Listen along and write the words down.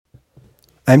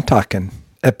I'm Talking,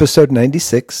 episode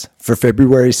 96 for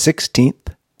February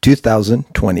 16th,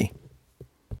 2020.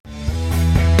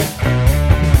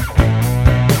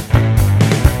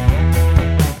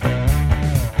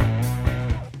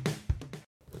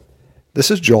 This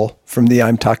is Joel from the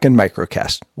I'm Talking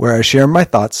Microcast, where I share my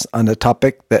thoughts on a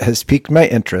topic that has piqued my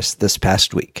interest this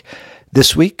past week.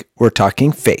 This week, we're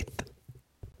talking faith.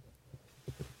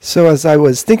 So as I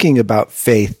was thinking about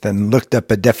faith and looked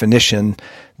up a definition,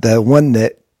 the one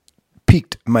that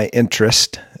piqued my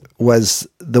interest was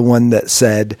the one that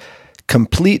said,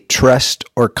 complete trust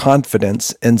or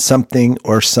confidence in something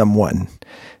or someone.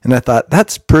 And I thought,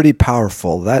 that's pretty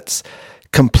powerful. That's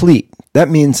complete. That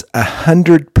means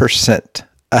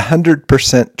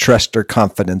 100% trust or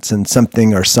confidence in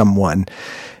something or someone.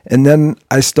 And then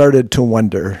I started to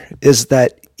wonder, is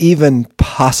that even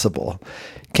possible?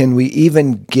 Can we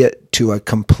even get to a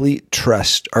complete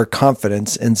trust or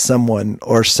confidence in someone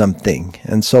or something?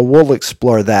 And so we'll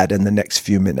explore that in the next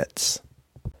few minutes.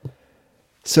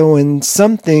 So in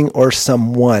something or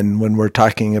someone, when we're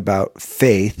talking about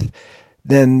faith,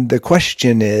 then the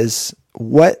question is,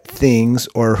 what things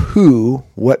or who,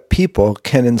 what people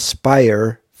can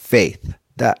inspire faith?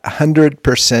 That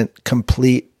 100%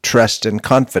 complete trust and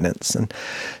confidence. And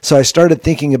so I started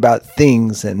thinking about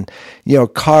things and,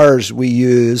 cars we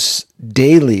use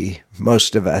daily,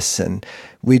 most of us, and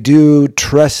we do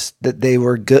trust that they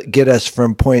will get us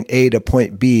from point A to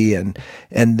point B. And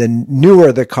the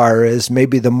newer the car is,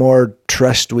 maybe the more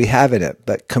trust we have in it.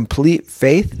 But complete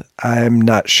faith, I'm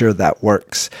not sure that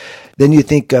works. Then you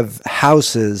think of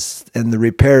houses and the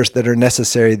repairs that are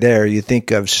necessary there. You think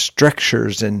of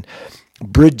structures and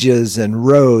bridges and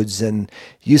roads, and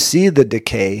you see the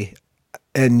decay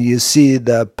and you see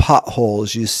the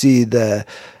potholes, you see the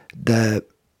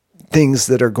things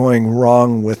that are going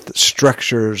wrong with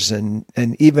structures, and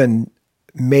even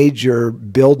major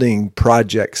building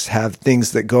projects have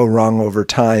things that go wrong over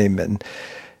time. And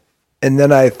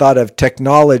then I thought of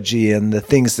technology and the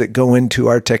things that go into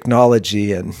our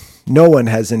technology, and no one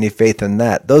has any faith in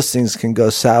that. Those things can go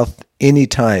south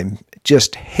anytime.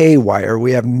 Just haywire.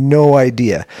 We have no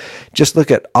idea. Just look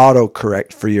at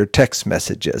autocorrect for your text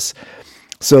messages.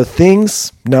 So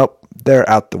things, nope, they're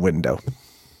out the window.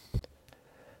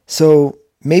 So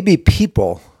maybe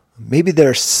people, maybe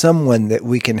there's someone that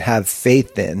we can have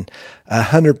faith in,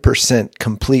 100%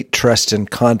 complete trust and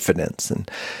confidence. And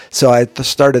so I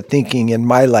started thinking, in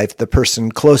my life, the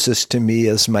person closest to me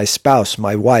is my spouse,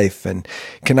 my wife. And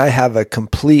can I have a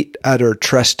complete, utter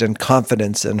trust and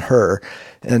confidence in her?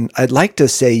 And I'd like to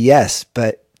say yes,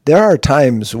 but there are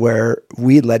times where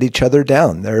we let each other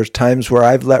down. There's times where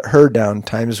I've let her down,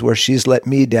 times where she's let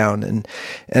me down.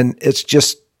 And it's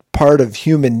just part of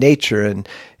human nature. And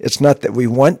it's not that we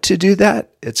want to do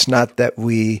that. It's not that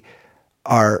we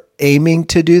are aiming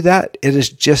to do that. It is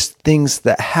just things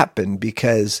that happen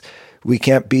because we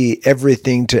can't be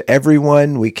everything to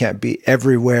everyone. We can't be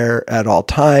everywhere at all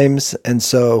times. And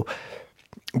so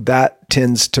that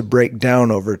tends to break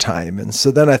down over time. And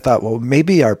so then I thought, well,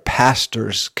 maybe our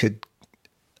pastors could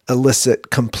elicit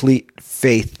complete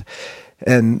faith.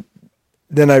 And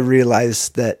then I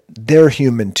realized that they're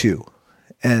human too.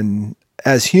 And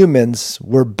as humans,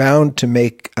 we're bound to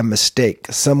make a mistake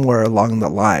somewhere along the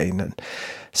line. And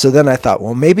so then I thought,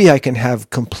 well, maybe I can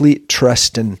have complete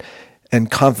trust and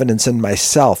confidence in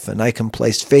myself, and I can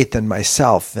place faith in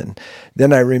myself. And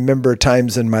then I remember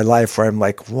times in my life where I'm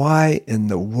like, why in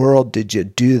the world did you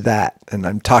do that? And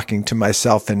I'm talking to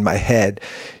myself in my head.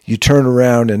 You turn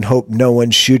around and hope no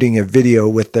one's shooting a video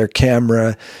with their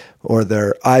camera or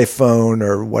their iPhone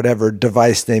or whatever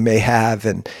device they may have.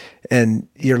 And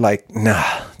you're like, nah,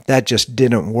 that just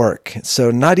didn't work.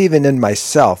 So not even in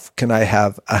myself can I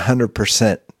have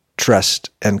 100% trust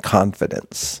and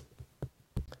confidence.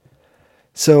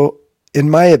 So in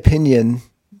my opinion,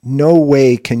 no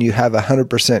way can you have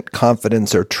 100%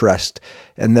 confidence or trust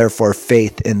and therefore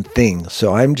faith in things.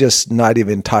 So I'm just not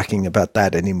even talking about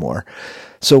that anymore.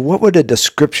 So what would a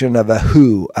description of a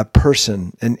who, a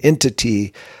person, an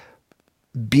entity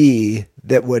be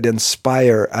that would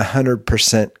inspire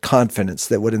 100% confidence,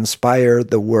 that would inspire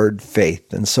the word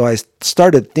faith? And so I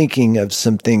started thinking of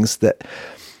some things that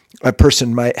a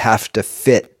person might have to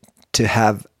fit to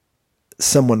have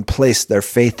someone place their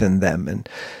faith in them. And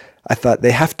I thought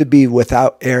they have to be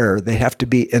without error. They have to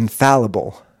be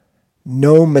infallible,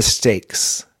 no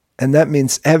mistakes. And that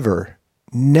means ever,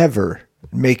 never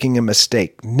making a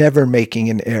mistake, never making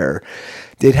an error.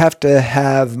 They'd have to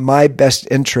have my best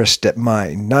interest at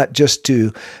mind, not just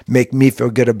to make me feel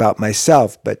good about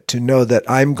myself, but to know that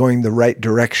I'm going the right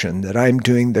direction, that I'm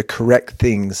doing the correct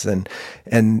things.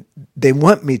 And they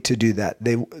want me to do that.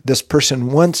 This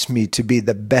person wants me to be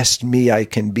the best me I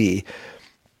can be.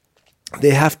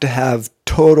 They have to have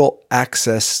total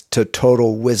access to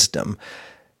total wisdom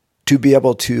to be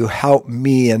able to help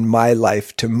me in my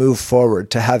life to move forward,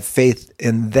 to have faith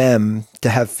in them, to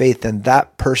have faith in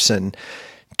that person,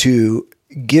 to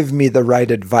give me the right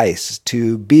advice,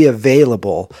 to be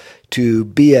available, to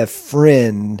be a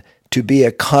friend, to be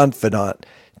a confidant,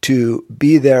 to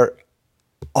be there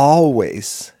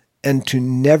always, and to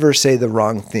never say the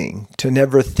wrong thing, to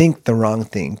never think the wrong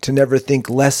thing, to never think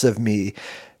less of me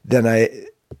than I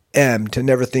am, to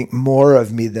never think more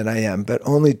of me than I am, but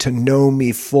only to know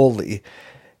me fully.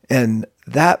 And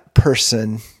that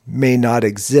person may not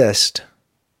exist,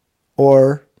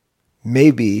 or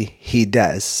maybe he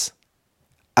does.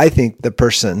 I think the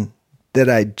person that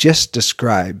I just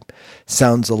described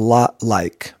sounds a lot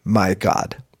like my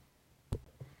God.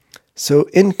 So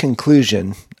in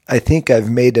conclusion, I think I've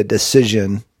made a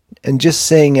decision, and just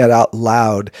saying it out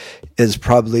loud is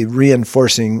probably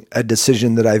reinforcing a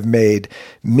decision that I've made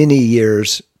many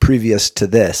years previous to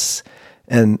this.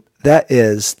 And that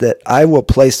is that I will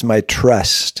place my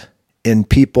trust in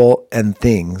people and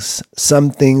things.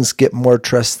 Some things get more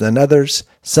trust than others.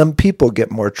 Some people get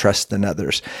more trust than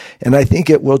others. And I think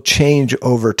it will change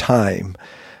over time.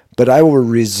 But I will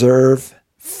reserve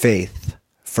faith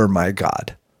for my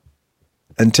God.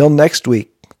 Until next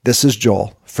week, this is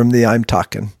Joel from the I'm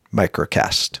Talking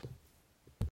Microcast.